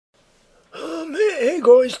Hey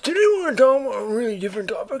guys, today we're going to talk about a really different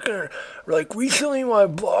topic, and like recently my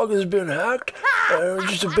blog has been hacked, and it was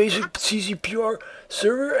just a basic CCPR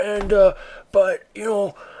server, and but you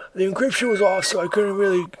know, the encryption was off so I couldn't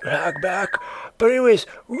really hack back. But anyways,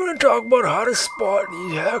 we're going to talk about how to spot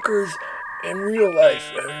these hackers in real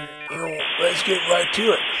life, and you know, let's get right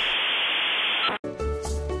to it.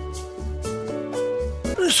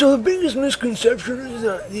 So the biggest misconception is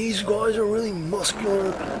that these guys are really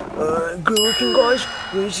muscular, good-looking guys.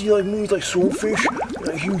 You see like movies like Swordfish,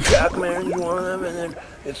 Hugh Jackman is one of them, and then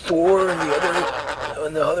it's Thor and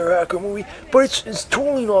the other hacker movie. But it's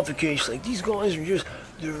totally not the case. Like these guys are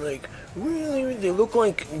they're like really, they look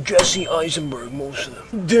like Jesse Eisenberg, most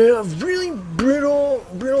of them. They have really brittle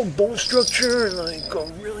bone structure and like a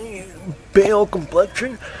really pale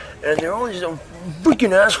complexion, and they're always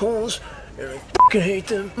freaking assholes. And I fucking hate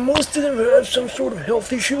them. Most of them have some sort of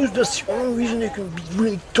health issues. That's the only reason they can be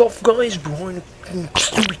really tough guys behind a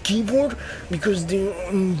stupid keyboard, because they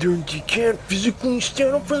can't physically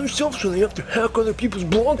stand up for themselves, so they have to hack other people's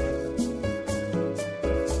blog.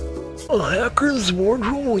 A hacker's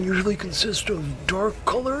wardrobe will usually consist of dark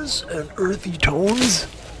colors and earthy tones.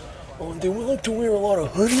 They would like to wear a lot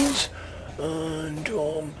of hoodies,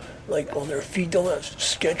 and like on their feet they'll have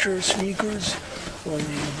Skechers sneakers on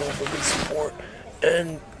the good support,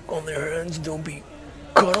 and on their hands they'll be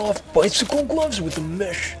cut off bicycle gloves with the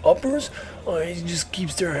mesh uppers. It just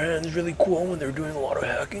keeps their hands really cool when they're doing a lot of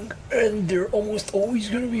hacking. And they're almost always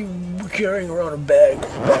going to be carrying around a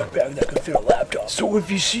backpack that can fit a laptop. So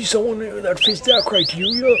if you see someone that fits that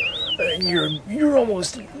criteria, and you're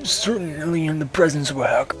almost certainly in the presence of a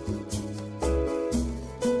hacker.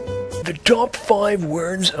 The top 5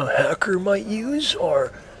 words a hacker might use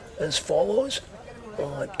are as follows: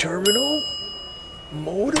 terminal,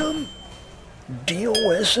 modem,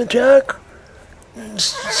 DOS attack,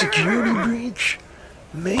 security breach,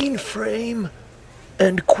 mainframe,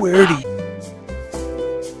 and QWERTY.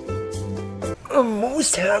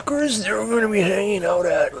 Most hackers, they're going to be hanging out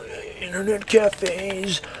at internet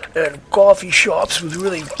cafes and coffee shops with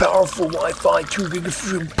really powerful Wi-Fi 2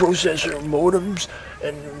 gigabit processor modems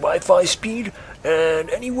and Wi-Fi speed, and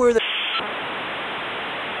anywhere that